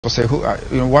People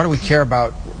say, why do we care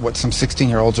about what some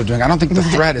 16-year-olds are doing? I don't think the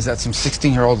threat is that some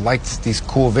 16-year-old likes these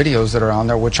cool videos that are on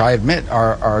there, which I admit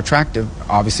are attractive,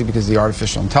 obviously because the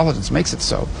artificial intelligence makes it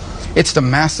so. It's the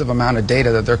massive amount of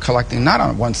data that they're collecting, not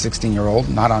on one 16-year-old,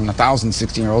 not on 1,000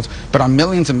 16-year-olds, but on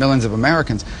millions and millions of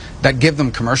Americans that give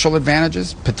them commercial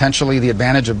advantages, potentially the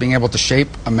advantage of being able to shape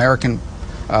American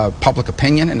public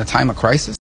opinion in a time of crisis.